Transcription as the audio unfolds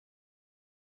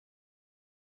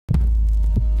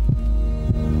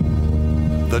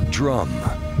the drum,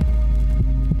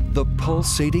 the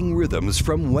pulsating rhythms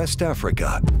from West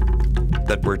Africa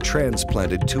that were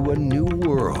transplanted to a new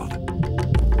world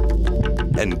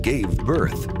and gave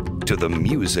birth to the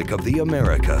music of the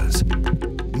Americas.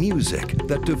 Music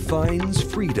that defines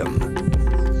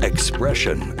freedom,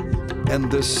 expression,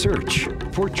 and the search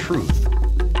for truth.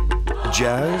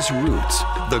 Jazz Roots,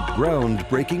 the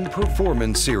groundbreaking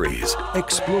performance series,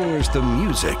 explores the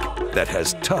music that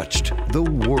has touched the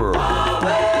world.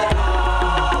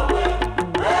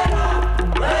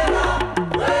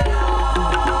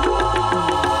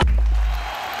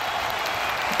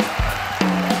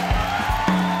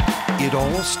 It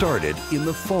all started in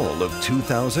the fall of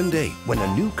 2008 when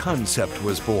a new concept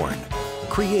was born.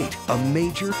 Create a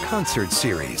major concert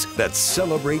series that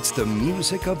celebrates the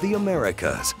music of the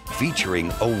Americas,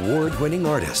 featuring award-winning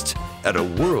artists at a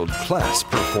world-class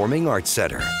performing arts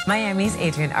center. Miami's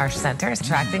Adrienne Arsht Center is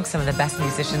attracting some of the best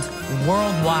musicians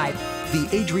worldwide. The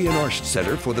Adrienne Arsht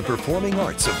Center for the Performing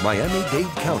Arts of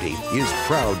Miami-Dade County is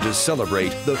proud to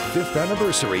celebrate the 5th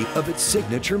anniversary of its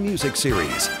signature music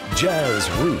series, Jazz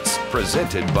Roots,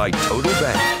 presented by Total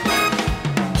Bank.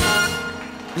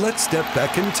 Let's step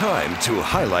back in time to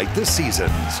highlight the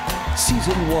seasons.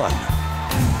 Season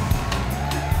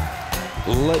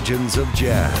 1. Legends of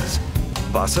Jazz.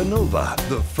 Bossa Nova,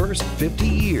 the first 50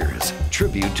 years.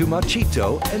 Tribute to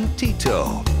Machito and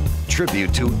Tito.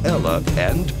 Tribute to Ella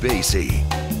and Basie.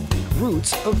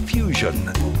 Roots of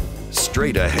Fusion.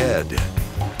 Straight Ahead.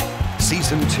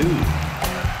 Season 2.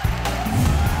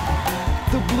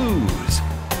 The Blues.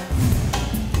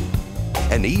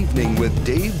 An Evening with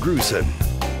Dave Grusin.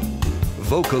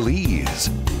 Vocalese.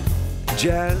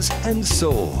 Jazz and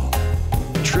Soul.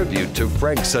 Tribute to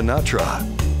Frank Sinatra.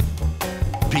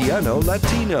 Piano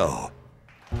Latino.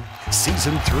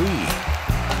 Season 3.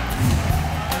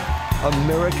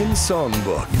 American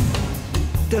Songbook.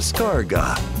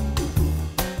 Descarga.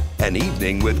 An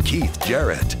Evening with Keith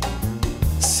Jarrett.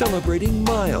 Celebrating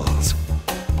Miles.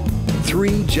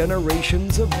 3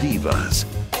 generations of divas.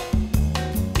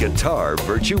 Guitar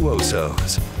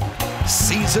virtuosos.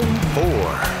 Season 4.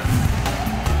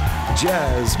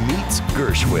 Jazz meets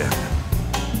Gershwin.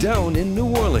 Down in New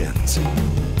Orleans.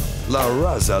 La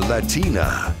Raza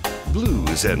Latina.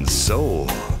 Blues and Soul.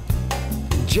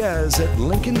 Jazz at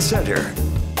Lincoln Center,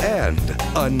 and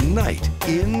a night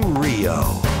in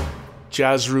Rio.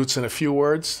 Jazz Roots in a few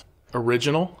words: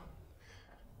 original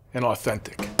and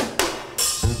authentic.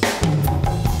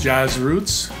 Jazz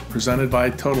Roots, presented by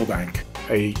Total Bank,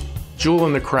 a jewel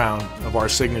in the crown of our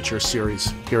signature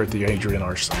series here at the Adrienne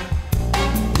Arsht Center.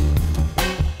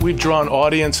 We've drawn an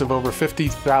audience of over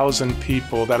 50,000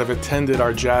 people that have attended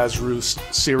our Jazz Roots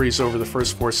series over the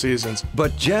first 4 seasons.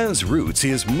 But Jazz Roots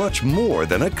is much more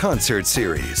than a concert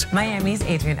series. Miami's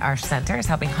Adrienne Arsht Center is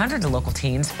helping hundreds of local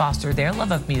teens foster their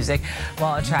love of music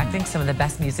while attracting some of the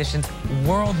best musicians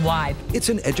worldwide. It's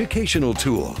an educational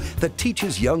tool that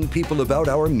teaches young people about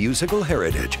our musical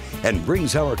heritage and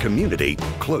brings our community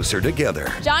closer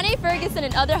together. John A. Ferguson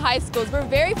and other high schools were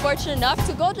very fortunate enough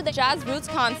to go to the Jazz Roots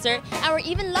concert and were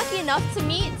even lucky enough to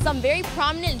meet some very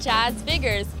prominent jazz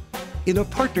figures. In a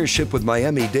partnership with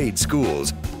Miami-Dade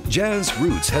Schools, Jazz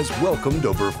Roots has welcomed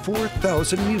over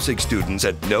 4,000 music students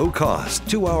at no cost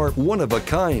to our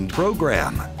one-of-a-kind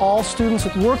program. All students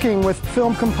working with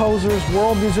film composers,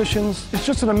 world musicians, it's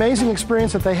just an amazing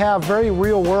experience that they have, very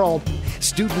real world.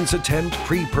 Students attend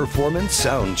pre-performance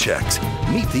sound checks,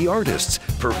 meet the artists,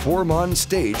 perform on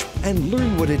stage, and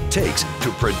learn what it takes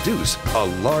to produce a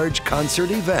large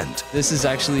concert event. This is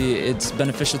actually, it's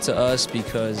beneficial to us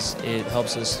because it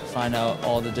helps us find out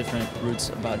all the different roots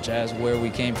about jazz, where we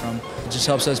came from. It just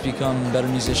helps us become better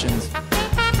musicians.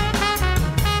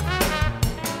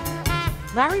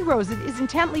 Larry Rosen is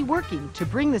intently working to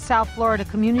bring the South Florida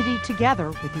community together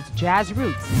with its Jazz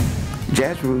Roots.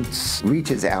 Jazz Roots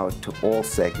reaches out to all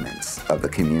segments of the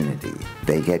community.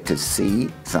 They get to see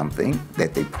something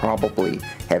that they probably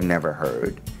have never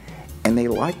heard, and they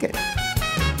like it.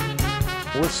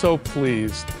 We're so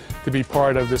pleased to be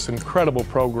part of this incredible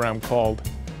program called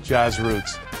Jazz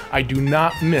Roots. I do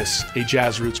not miss a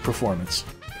Jazz Roots performance.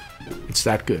 It's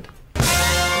that good.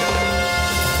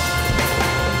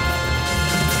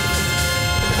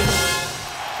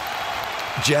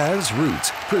 Jazz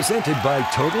Roots, presented by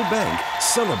Total Bank,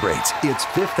 celebrates its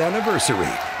 5th anniversary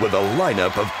with a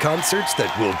lineup of concerts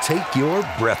that will take your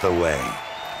breath away.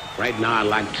 Right now, I'd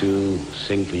like to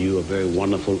sing for you a very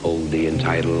wonderful oldie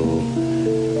entitled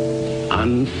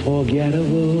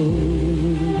Unforgettable.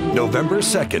 November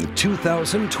 2nd,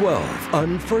 2012,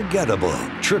 Unforgettable,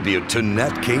 tribute to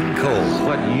Nat King Cole.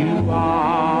 What you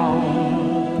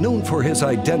are. Known for for his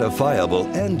identifiable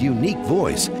and unique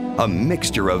voice, a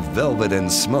mixture of velvet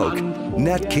and smoke,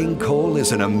 Nat King Cole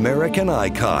is an American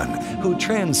icon who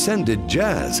transcended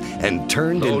jazz and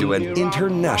turned into an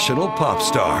international pop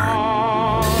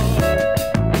star.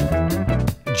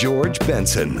 George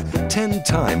Benson,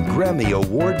 10-time Grammy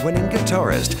Award-winning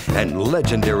guitarist and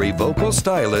legendary vocal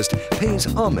stylist, pays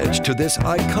homage to this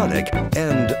iconic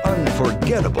and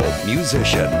unforgettable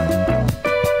musician.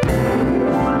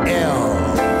 L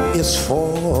is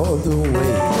for the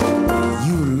way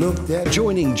you looked at.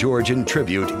 Joining George in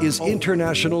tribute is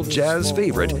international jazz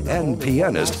favorite and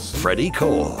pianist Freddy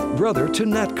Cole, brother to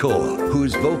Nat Cole,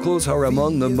 whose vocals are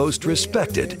among the most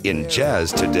respected in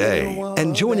jazz today.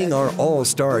 And joining our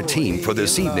all-star team for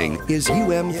this evening is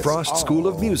Frost School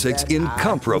of Music's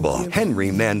incomparable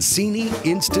Henry Mancini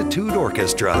Institute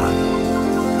Orchestra.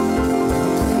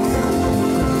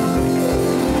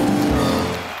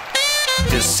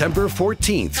 December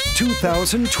 14th,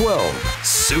 2012,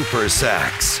 Super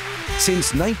Sax.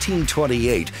 Since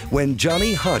 1928, when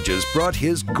Johnny Hodges brought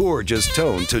his gorgeous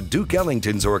tone to Duke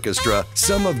Ellington's orchestra,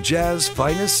 some of jazz's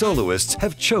finest soloists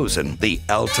have chosen the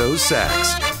alto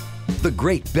sax. The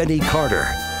great Benny Carter,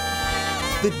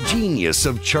 the genius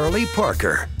of Charlie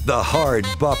Parker, the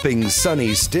hard-bopping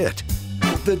Sonny Stitt,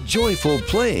 the joyful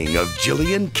playing of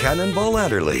Gillian Cannonball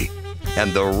Adderley,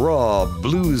 and the raw,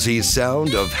 bluesy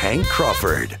sound of Hank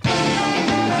Crawford.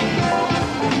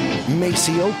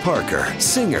 Maceo Parker,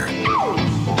 singer,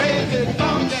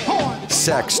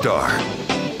 sax star,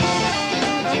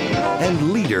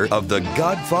 and leader of the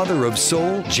Godfather of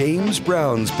Soul, James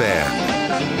Brown's band,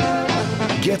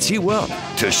 gets you up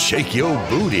to shake your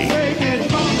booty.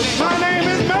 My name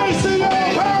is Maceo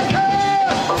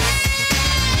Parker!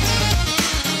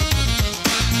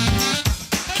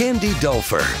 Candy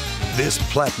Dulfer. This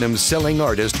platinum-selling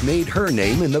artist made her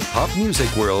name in the pop music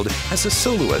world as a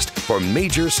soloist for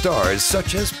major stars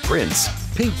such as Prince,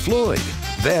 Pink Floyd,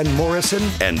 Van Morrison,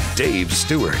 and Dave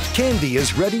Stewart. Candy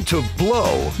is ready to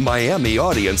blow Miami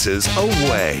audiences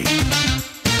away.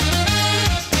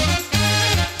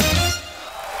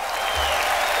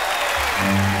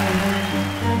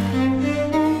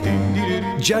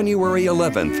 January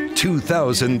 11th,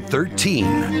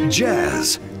 2013,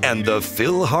 Jazz and the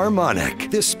Philharmonic.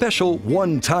 This special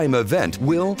one-time event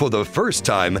will, for the first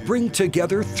time, bring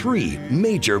together three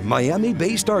major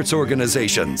Miami-based arts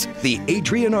organizations: the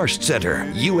Adrienne Arsht Center,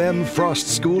 Frost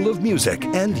School of Music,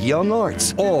 and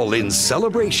YoungArts, all in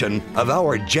celebration of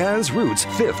our Jazz Roots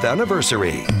 5th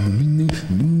anniversary.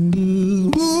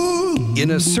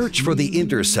 In a search for the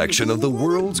intersection of the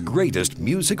world's greatest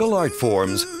musical art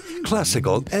forms,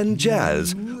 classical and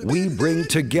jazz, we bring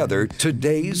together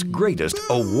today's greatest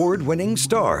award-winning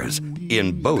stars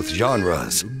in both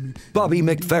genres. Bobby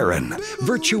McFerrin,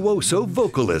 virtuoso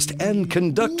vocalist and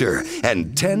conductor,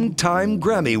 and 10-time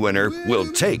Grammy winner,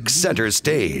 will take center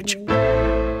stage.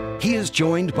 He is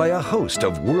joined by a host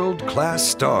of world-class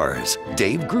stars: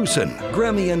 Dave Grusin,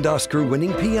 Grammy and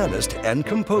Oscar-winning pianist and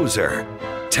composer;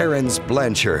 Terence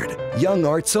Blanchard,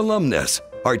 YoungArts alumnus,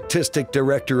 Artistic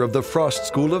Director of the Frost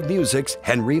School of Music's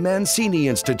Henry Mancini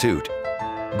Institute;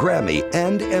 Grammy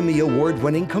and Emmy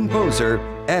Award-winning composer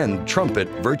and trumpet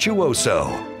virtuoso;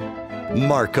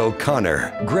 Mark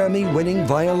O'Connor, Grammy-winning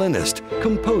violinist,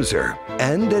 composer,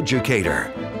 and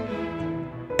educator;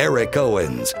 Eric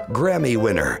Owens, Grammy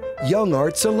winner,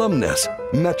 YoungArts alumnus,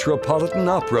 Metropolitan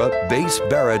Opera bass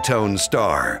baritone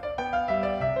star;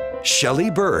 Shelly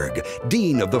Berg,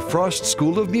 Dean of the Frost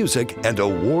School of Music and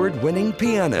award-winning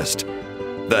pianist;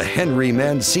 the Henry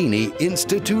Mancini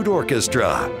Institute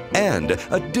Orchestra; and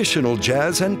additional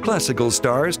jazz and classical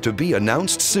stars to be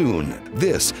announced soon.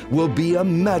 This will be a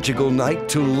magical night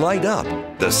to light up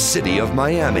the city of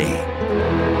Miami.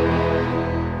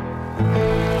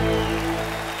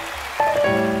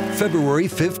 February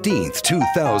 15th,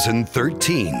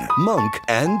 2013, Monk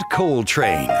and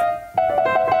Coltrane.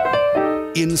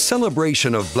 In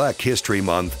celebration of Black History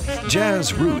Month,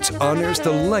 Jazz Roots honors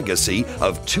the legacy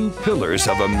of two pillars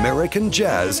of American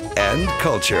jazz and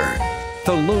culture: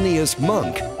 Thelonious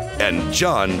Monk and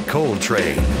John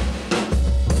Coltrane.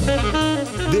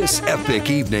 This epic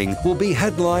evening will be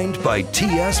headlined by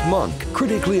T.S. Monk,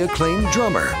 critically acclaimed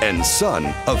drummer and son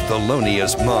of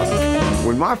Thelonious Monk.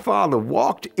 When my father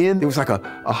walked in, it was like a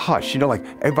hush, you know, like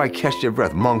everybody catch their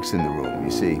breath. Monk's in the room,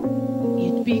 you see.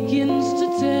 It begins to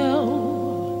tell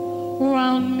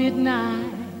around midnight.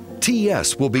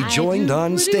 T.S. will be joined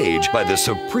on stage by the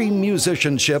supreme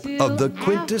musicianship of the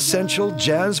quintessential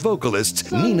jazz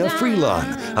vocalists Nina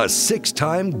Freelon, a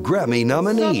 6-time Grammy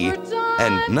nominee,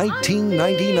 and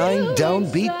 1999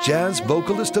 Downbeat Jazz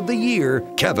Vocalist of the Year,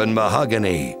 Kevin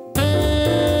Mahogany.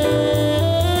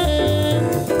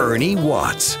 Ernie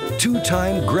Watts,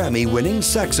 two-time Grammy-winning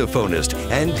saxophonist,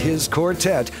 and his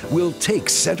quartet will take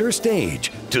center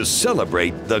stage to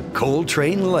celebrate the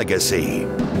Coltrane legacy.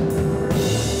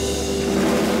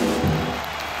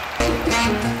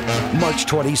 March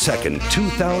 22nd,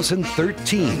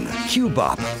 2013,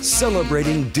 CUBOP,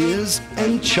 celebrating Diz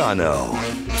and Chano.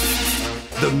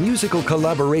 The musical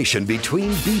collaboration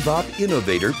between bebop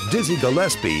innovator Dizzy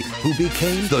Gillespie, who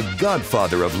became the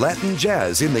godfather of Latin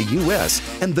jazz in the U.S.,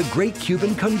 and the great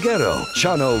Cuban conguero,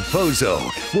 Chano Pozo,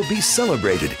 will be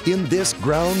celebrated in this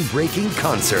groundbreaking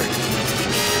concert.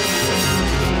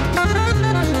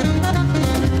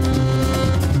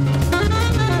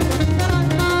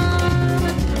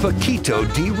 Paquito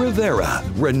de Rivera,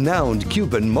 renowned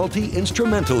Cuban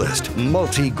multi-instrumentalist,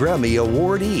 multi-Grammy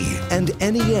awardee, and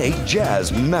NEA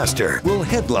jazz master, will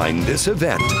headline this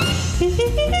event.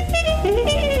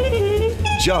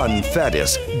 John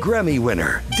Faddis, Grammy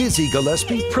winner, Dizzy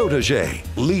Gillespie protege,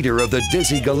 leader of the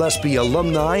Dizzy Gillespie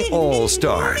Alumni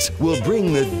All-Stars, will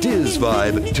bring the Diz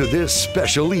vibe to this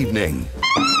special evening.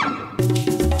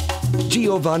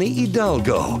 Giovanni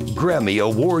Hidalgo, Grammy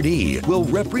awardee, will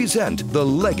represent the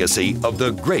legacy of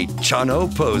the great Chano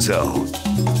Pozo.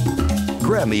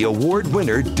 Grammy Award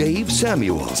winner Dave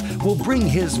Samuels will bring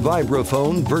his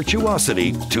vibraphone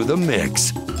virtuosity to the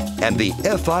mix. And the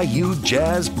FIU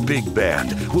Jazz Big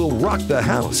Band will rock the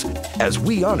house as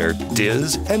we honor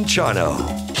Diz and Chano.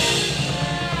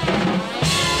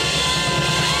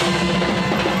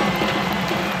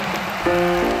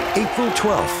 April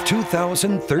 12,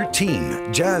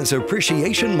 2013, Jazz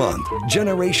Appreciation Month,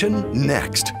 Generation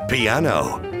Next,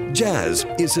 Piano. Jazz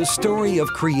is a story of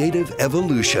creative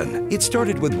evolution. It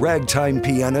started with ragtime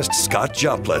pianist Scott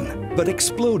Joplin, but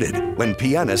exploded when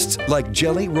pianists like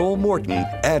Jelly Roll Morton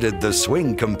added the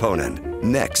swing component.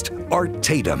 Next, Art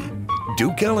Tatum,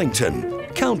 Duke Ellington,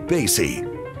 Count Basie.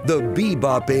 The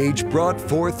bebop age brought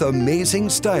forth amazing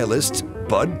stylists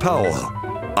Bud Powell,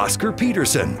 Oscar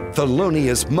Peterson,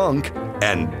 Thelonious Monk,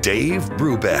 and Dave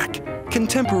Brubeck.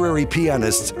 Contemporary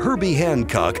pianists Herbie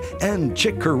Hancock and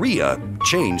Chick Corea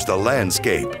changed the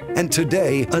landscape. And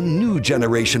today, a new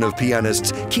generation of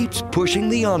pianists keeps pushing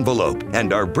the envelope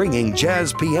and are bringing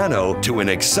jazz piano to an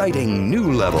exciting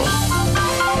new level.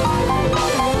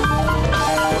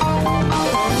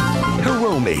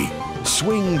 Hiromi,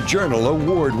 Swing Journal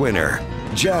Award winner,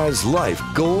 Jazz Life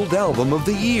Gold Album of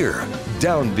the Year,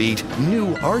 Downbeat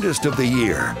New Artist of the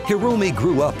Year. Hiromi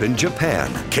grew up in Japan,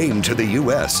 came to the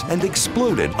US, and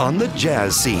exploded on the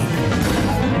jazz scene.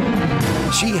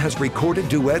 She has recorded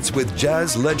duets with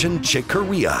jazz legend Chick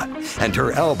Corea, and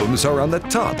her albums are on the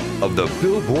top of the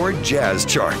Billboard Jazz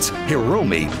charts.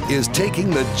 Hiromi is taking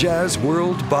the jazz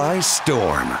world by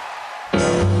storm.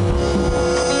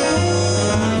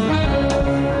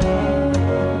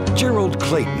 Gerald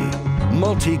Clayton,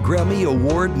 multi-Grammy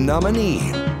Award nominee,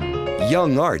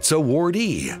 YoungArts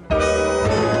awardee,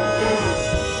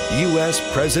 U.S.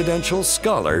 Presidential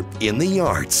Scholar in the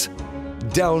Arts.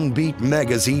 Downbeat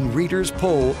Magazine Readers'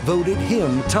 Poll voted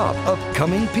him top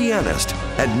upcoming pianist.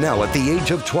 And now at the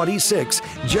age of 26,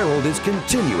 Gerald is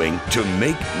continuing to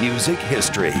make music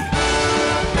history.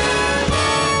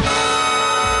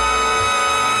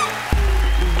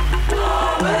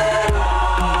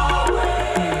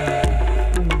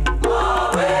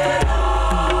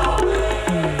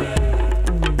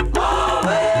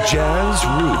 Jazz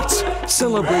Roots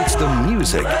celebrates the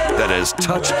music that has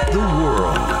touched the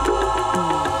world.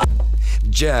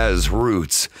 Jazz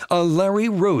Roots, a Larry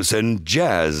Rosen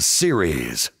jazz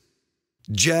series.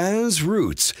 Jazz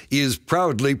Roots is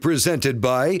proudly presented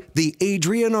by the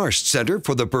Adrienne Arsht Center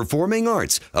for the Performing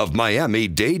Arts of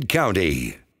Miami-Dade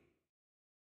County.